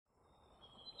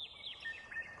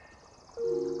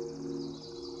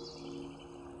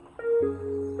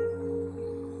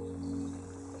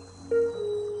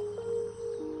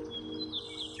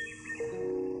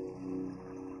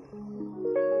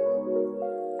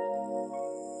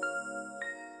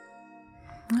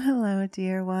Hello,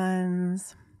 dear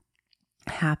ones.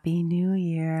 Happy New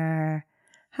Year.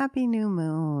 Happy New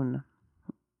Moon.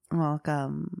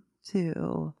 Welcome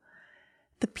to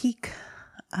the peak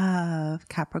of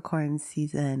Capricorn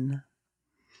season.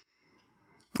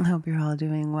 I hope you're all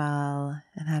doing well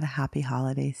and had a happy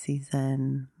holiday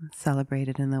season,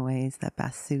 celebrated in the ways that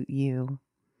best suit you.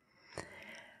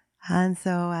 And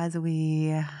so as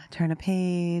we turn a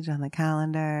page on the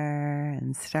calendar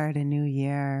and start a new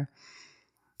year,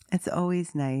 it's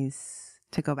always nice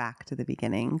to go back to the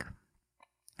beginning.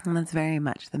 And that's very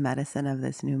much the medicine of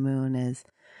this new moon, is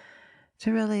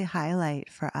to really highlight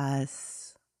for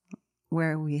us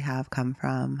where we have come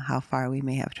from, how far we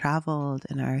may have traveled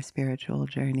in our spiritual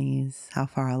journeys, how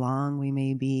far along we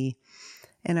may be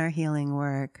in our healing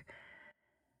work,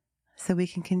 so we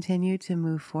can continue to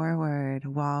move forward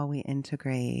while we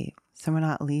integrate. So we're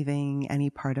not leaving any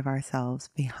part of ourselves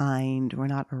behind. We're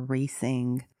not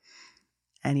erasing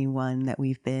anyone that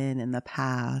we've been in the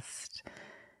past.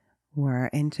 We're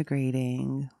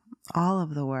integrating all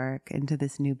of the work into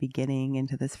this new beginning,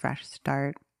 into this fresh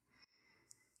start.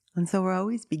 And so we're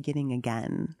always beginning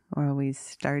again. We're always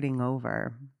starting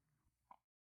over.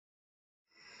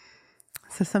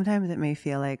 So sometimes it may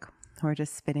feel like we're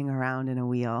just spinning around in a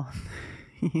wheel,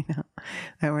 that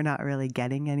we're not really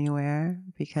getting anywhere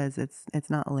because it's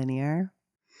not linear.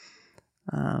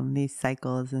 These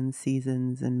cycles and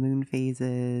seasons and moon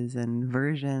phases and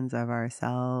versions of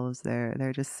ourselves,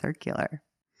 they're just circular.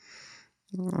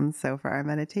 And so for our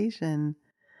meditation,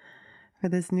 for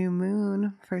this new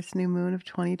moon, first new moon of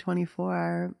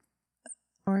 2024,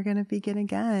 we're going to begin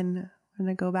again. We're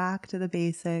going to go back to the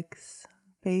basics,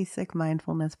 basic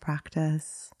mindfulness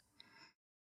practice.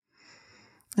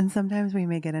 And sometimes we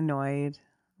may get annoyed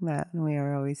that we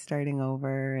are always starting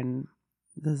over and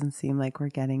it doesn't seem like we're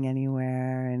getting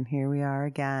anywhere. And here we are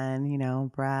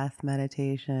again, breath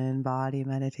meditation, body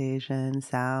meditation,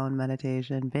 sound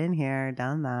meditation, been here,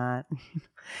 done that.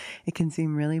 It can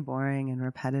seem really boring and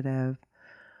repetitive.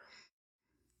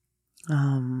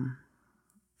 And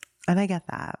I get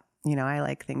that. I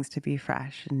like things to be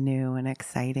fresh and new and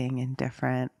exciting and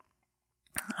different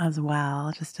as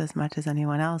well, just as much as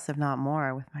anyone else, if not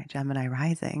more, with my Gemini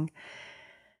rising.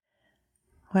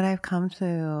 What I've come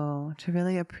to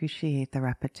really appreciate the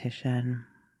repetition.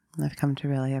 I've come to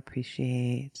really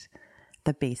appreciate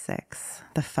the basics,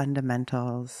 the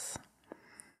fundamentals.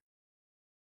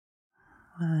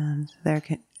 And there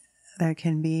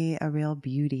can be a real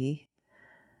beauty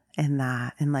in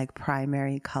that, in like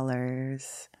primary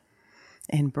colors,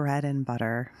 in bread and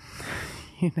butter,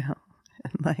 and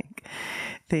like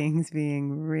things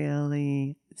being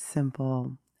really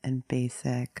simple and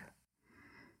basic.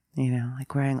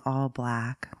 Like wearing all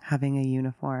black, having a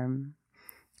uniform,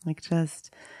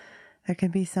 there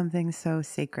can be something so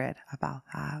sacred about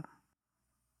that.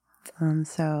 And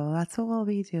so that's what we'll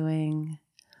be doing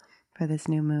for this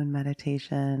new moon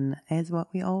meditation, is what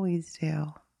we always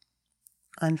do,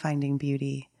 on finding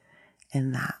beauty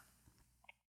in that.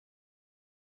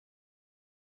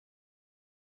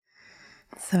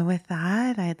 So with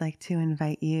that, I'd like to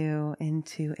invite you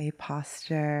into a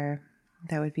posture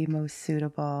that would be most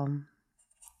suitable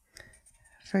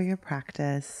for your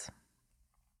practice.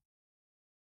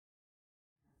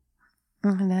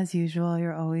 And as usual,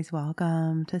 you're always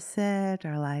welcome to sit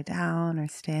or lie down or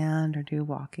stand or do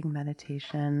walking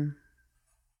meditation.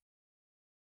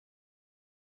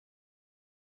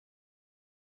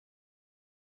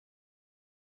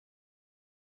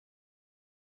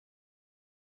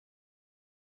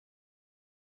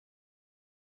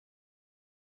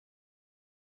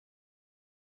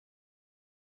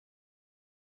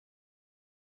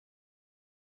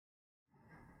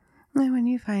 And when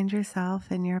you find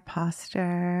yourself in your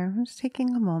posture, just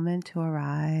taking a moment to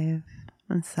arrive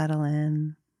and settle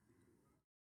in.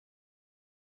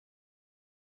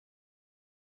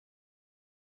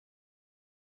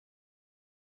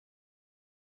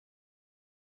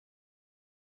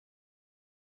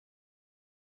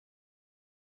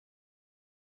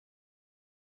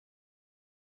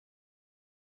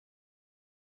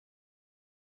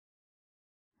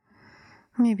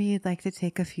 Maybe you'd like to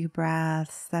take a few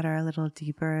breaths that are a little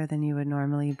deeper than you would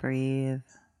normally breathe.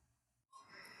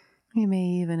 You may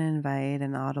even invite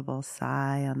an audible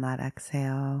sigh on that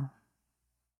exhale.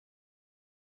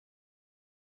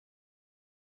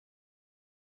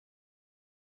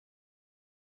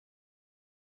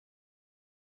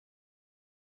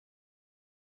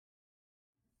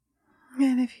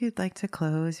 And if you'd like to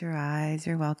close your eyes,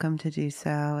 you're welcome to do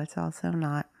so. It's also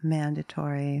not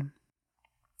mandatory.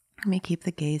 You may keep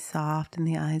the gaze soft and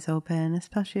the eyes open,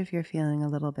 especially if you're feeling a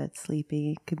little bit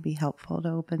sleepy. It could be helpful to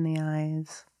open the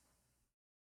eyes.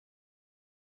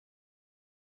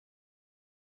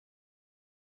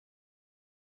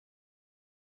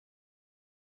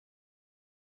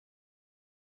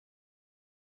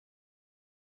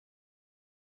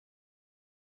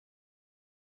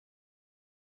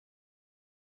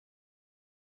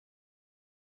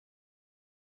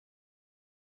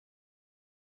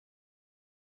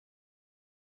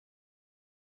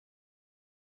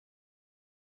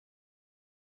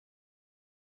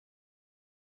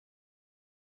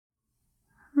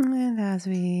 And as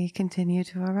we continue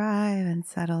to arrive and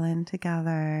settle in together,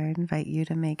 I invite you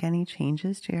to make any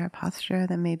changes to your posture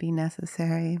that may be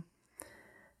necessary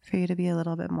for you to be a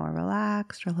little bit more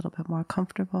relaxed or a little bit more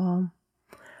comfortable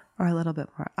or a little bit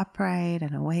more upright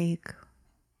and awake.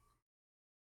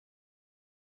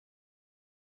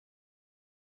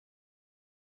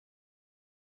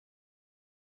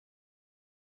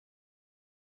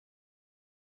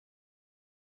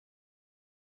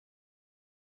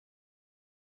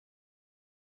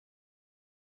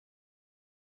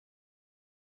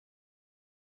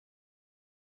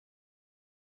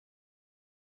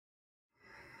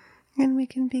 And we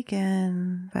can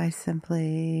begin by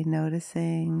simply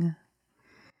noticing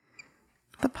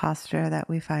the posture that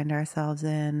we find ourselves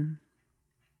in,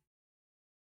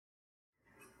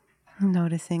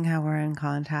 noticing how we're in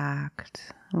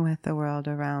contact with the world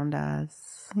around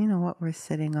us, what we're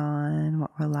sitting on,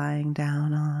 what we're lying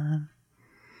down on,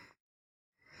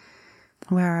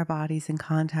 where our body's in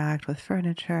contact with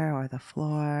furniture or the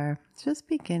floor. It's just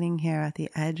beginning here at the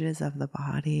edges of the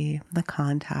body, the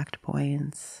contact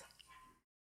points.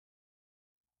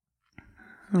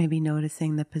 Maybe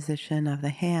noticing the position of the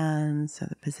hands or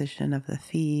the position of the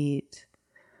feet.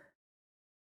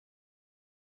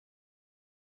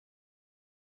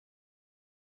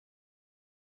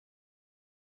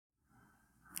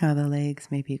 How the legs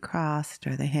may be crossed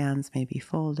or the hands may be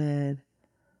folded.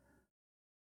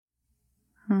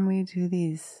 And we do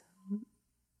these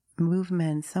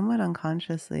movements somewhat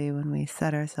unconsciously when we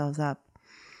set ourselves up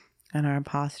in our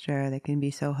posture that can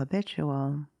be so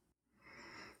habitual.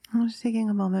 I'm just taking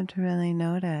a moment to really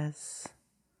notice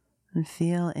and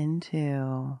feel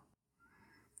into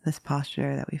this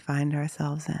posture that we find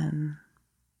ourselves in.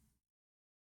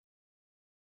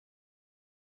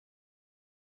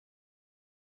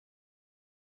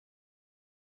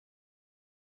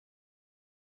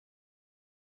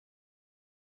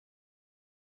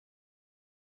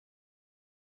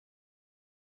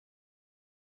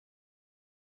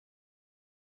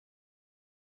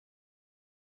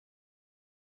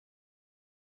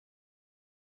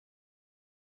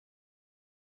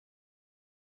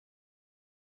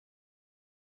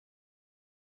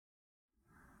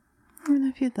 And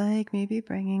if you'd like, maybe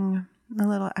bringing a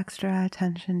little extra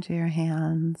attention to your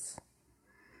hands.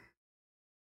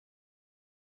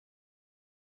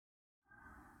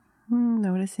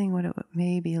 Noticing what it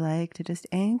may be like to just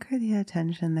anchor the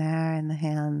attention there in the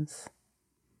hands.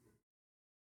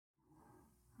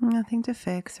 Nothing to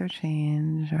fix or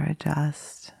change or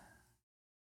adjust.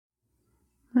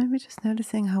 Maybe just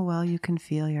noticing how well you can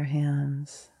feel your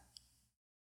hands.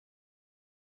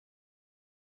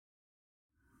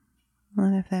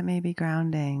 And if that may be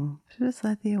grounding, just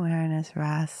let the awareness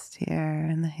rest here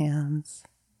in the hands.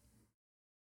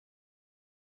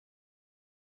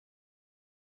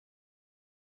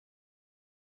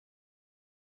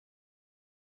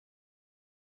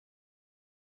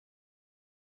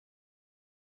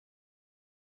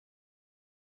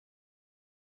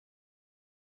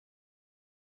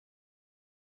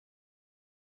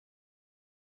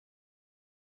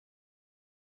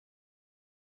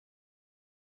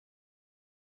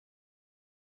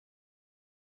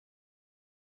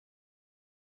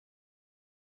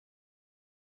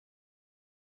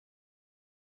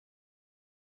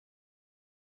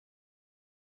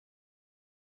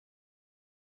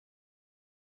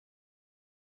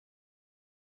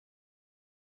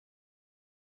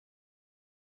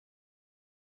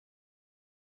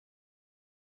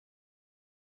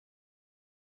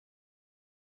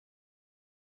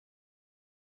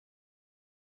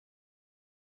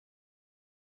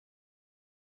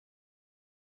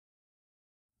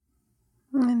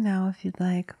 And now, if you'd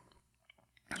like,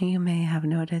 you may have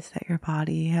noticed that your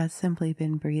body has simply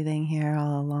been breathing here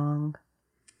all along.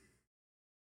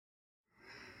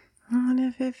 And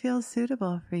if it feels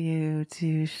suitable for you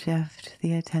to shift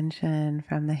the attention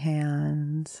from the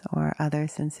hands or other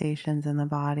sensations in the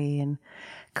body and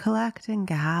collect and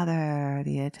gather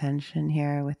the attention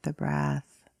here with the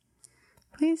breath,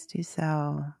 please do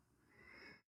so.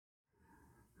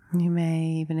 You may,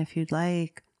 even if you'd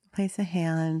like, place a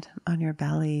hand on your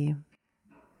belly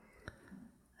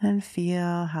and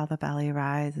feel how the belly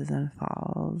rises and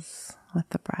falls with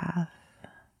the breath.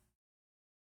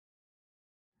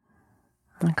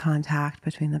 The contact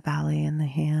between the belly and the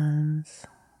hands.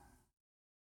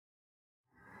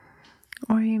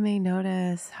 Or you may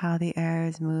notice how the air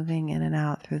is moving in and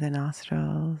out through the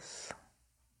nostrils.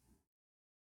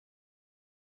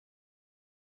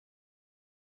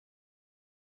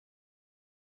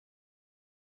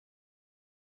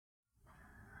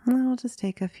 And we'll just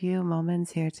take a few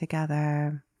moments here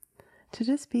together to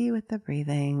just be with the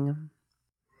breathing.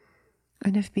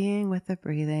 And if being with the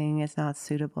breathing is not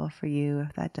suitable for you,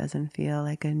 if that doesn't feel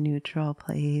like a neutral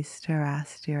place to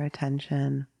rest your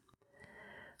attention,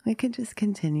 we can just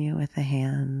continue with the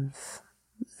hands,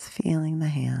 just feeling the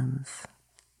hands.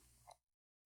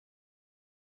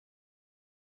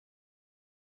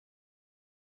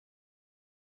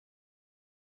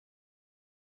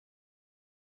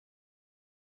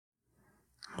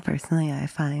 Personally, I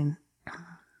find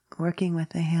working with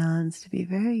the hands to be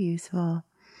very useful.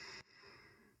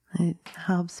 It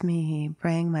helps me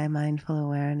bring my mindful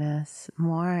awareness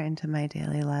more into my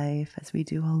daily life, as we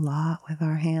do a lot with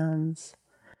our hands.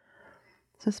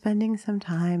 So spending some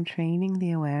time training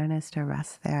the awareness to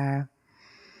rest there,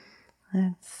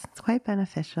 it's quite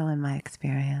beneficial in my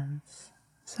experience.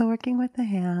 So working with the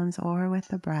hands or with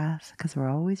the breath, because we're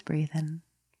always breathing.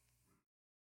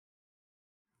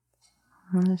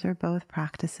 And those are both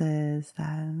practices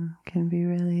that can be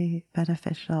really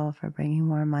beneficial for bringing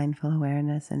more mindful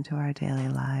awareness into our daily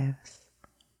lives.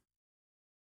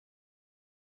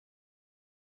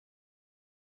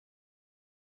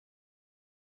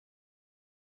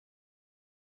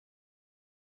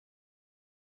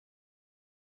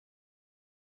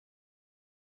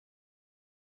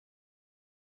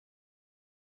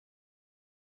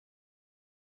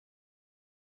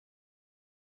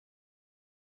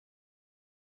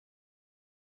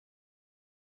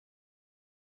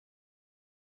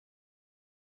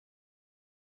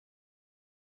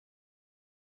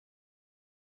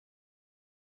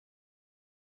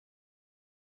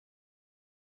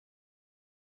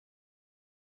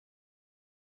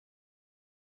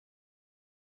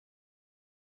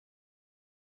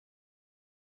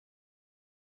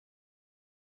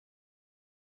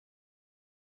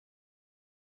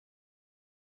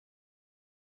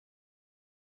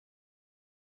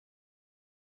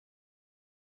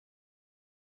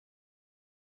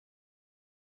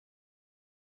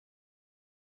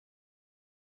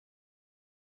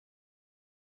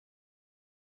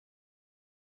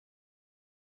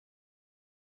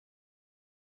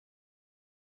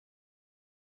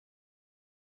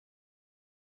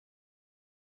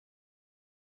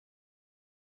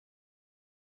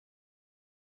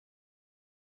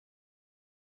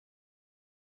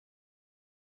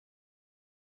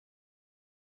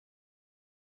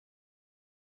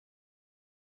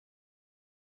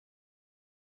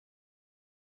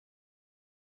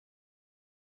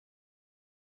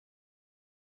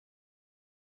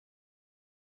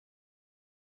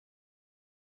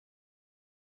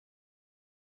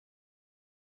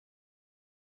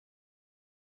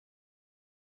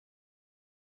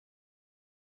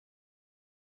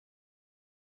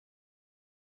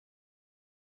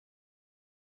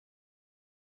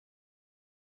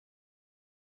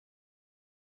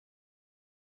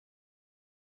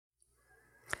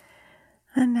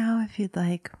 And now, if you'd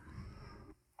like,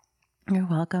 you're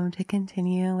welcome to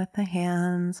continue with the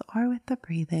hands or with the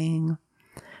breathing,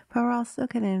 but we're also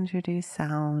going to introduce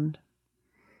sound.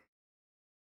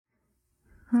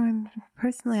 And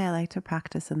personally, I like to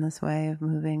practice in this way of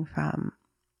moving from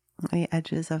the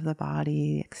edges of the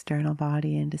body, external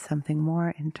body, into something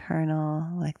more internal,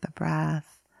 like the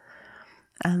breath,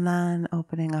 and then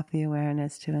opening up the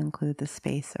awareness to include the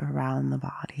space around the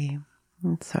body.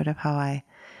 It's sort of how I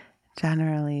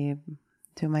generally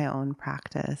do my own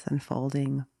practice,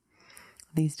 unfolding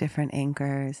these different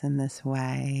anchors in this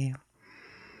way.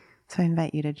 So I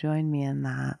invite you to join me in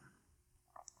that.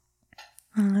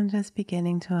 And just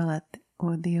beginning to let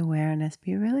the awareness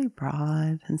be really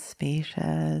broad and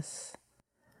spacious,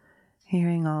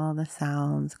 hearing all the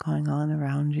sounds going on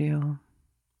around you,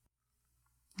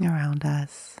 around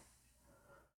us.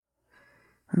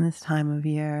 In this time of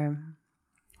year,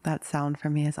 that sound for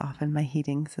me is often my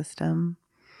heating system,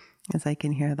 as I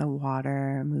can hear the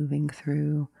water moving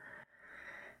through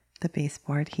the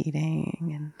baseboard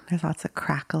heating, and there's lots of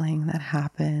crackling that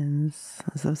happens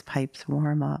as those pipes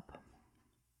warm up.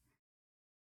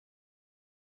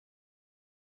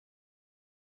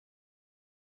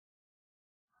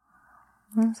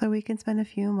 And so we can spend a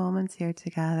few moments here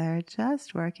together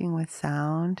just working with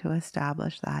sound to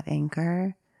establish that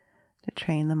anchor, to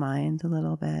train the mind a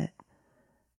little bit,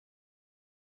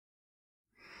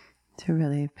 to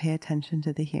really pay attention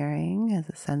to the hearing as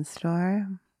a sense door.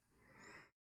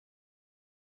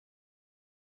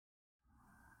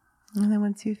 And then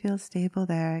once you feel stable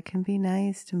there, it can be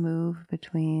nice to move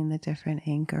between the different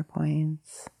anchor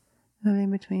points,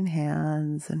 moving between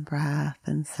hands and breath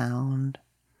and sound,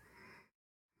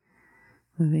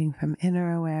 moving from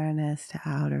inner awareness to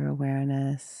outer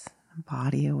awareness,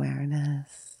 body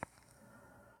awareness.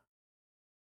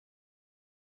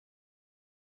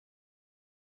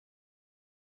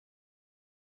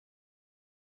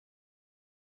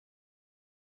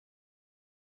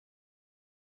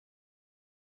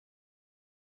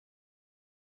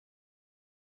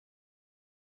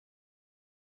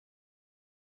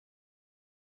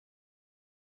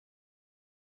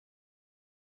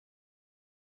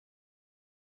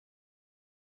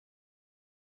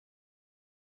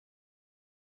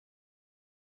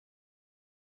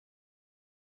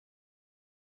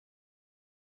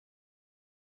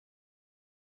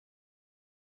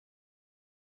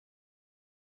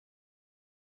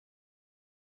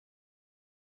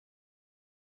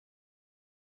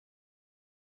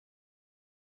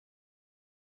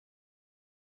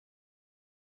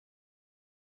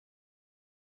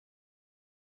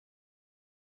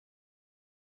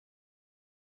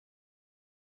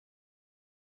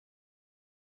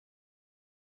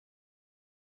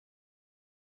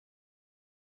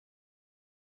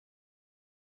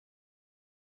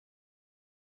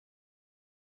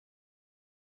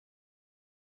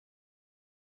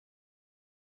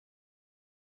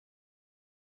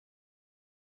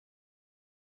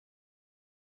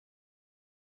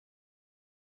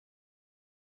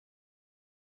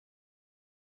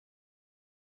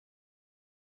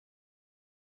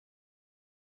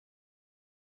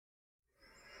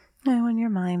 And when your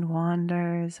mind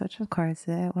wanders, which of course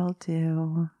it will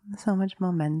do, so much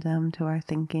momentum to our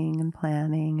thinking and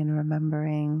planning and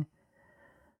remembering,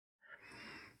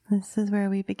 this is where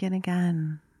we begin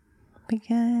again.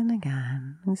 Begin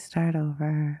again. We start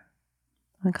over.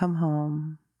 We come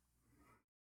home.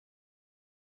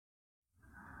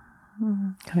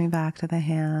 Coming back to the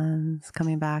hands,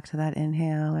 coming back to that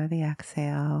inhale or the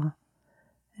exhale,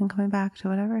 and coming back to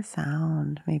whatever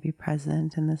sound may be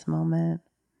present in this moment.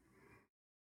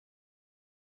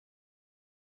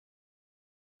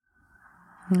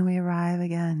 And we arrive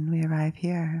again. We arrive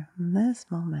here in this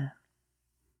moment.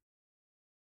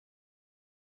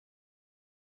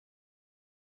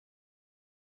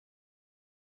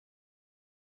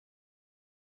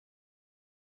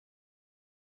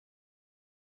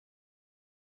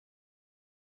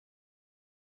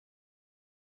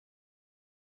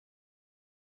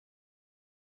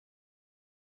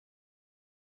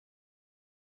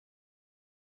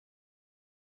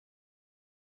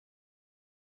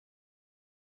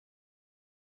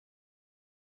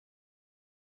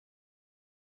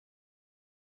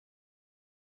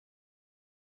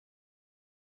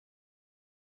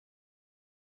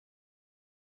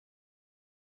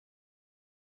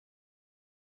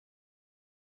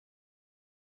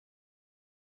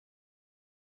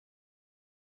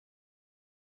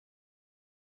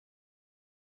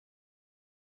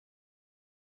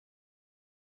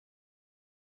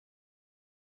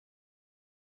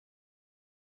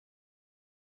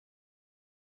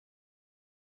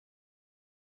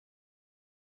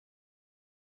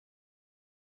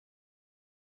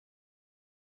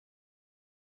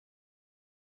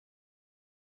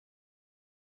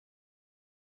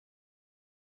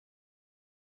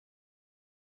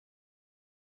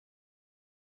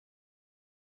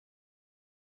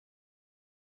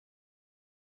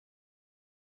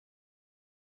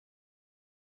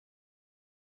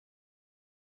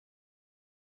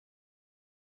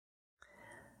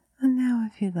 And now,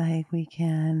 if you'd like, we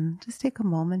can just take a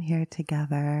moment here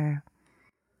together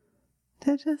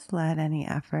to just let any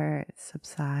effort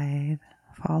subside,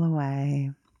 fall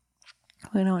away.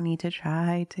 We don't need to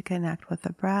try to connect with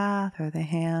the breath or the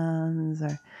hands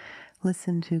or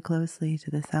listen too closely to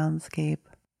the soundscape.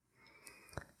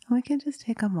 We can just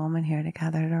take a moment here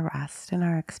together to rest in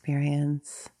our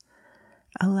experience,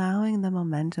 allowing the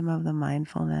momentum of the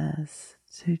mindfulness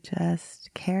to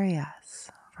just carry us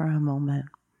for a moment.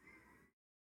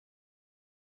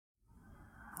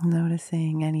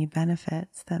 Noticing any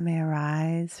benefits that may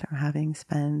arise from having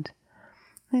spent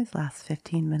these last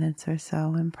 15 minutes or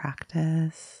so in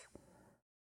practice.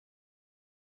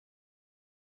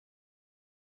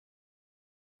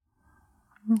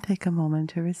 And take a moment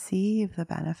to receive the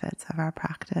benefits of our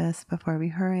practice before we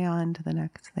hurry on to the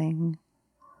next thing.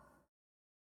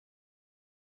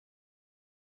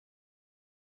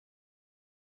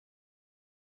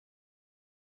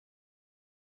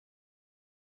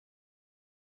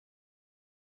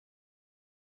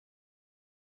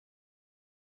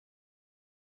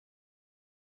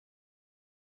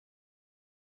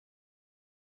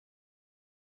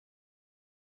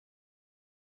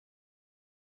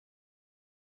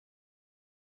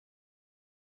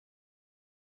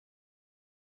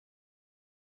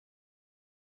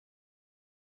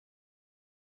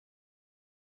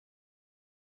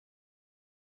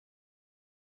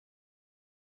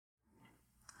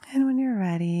 And when you're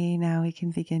ready, now we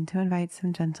can begin to invite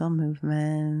some gentle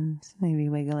movement, maybe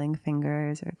wiggling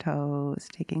fingers or toes,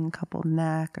 taking a couple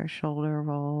neck or shoulder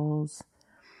rolls.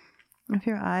 If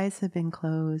your eyes have been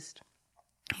closed,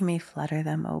 you may flutter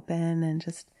them open and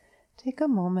just take a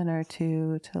moment or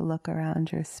two to look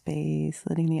around your space,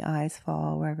 letting the eyes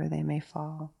fall wherever they may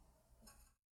fall.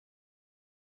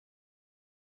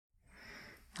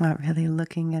 Not really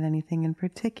looking at anything in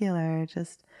particular,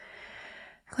 just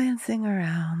glancing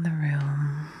around the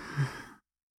room.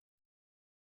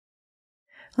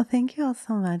 Well, thank you all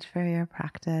so much for your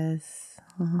practice.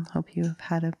 Hope you've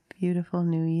had a beautiful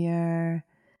new year.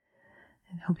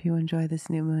 And hope you enjoy this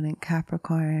new moon in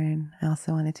Capricorn. I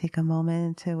also want to take a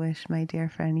moment to wish my dear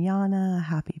friend Yana a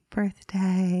happy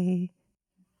birthday.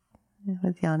 It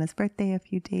was Yana's birthday a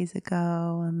few days ago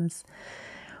on this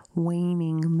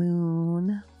waning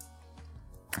moon.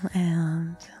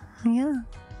 And yeah,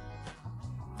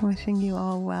 wishing you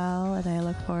all well, and I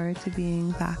look forward to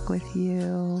being back with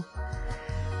you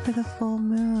for the full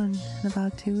moon in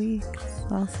about 2 weeks.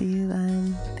 I'll see you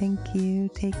then. Thank you.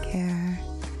 Take care.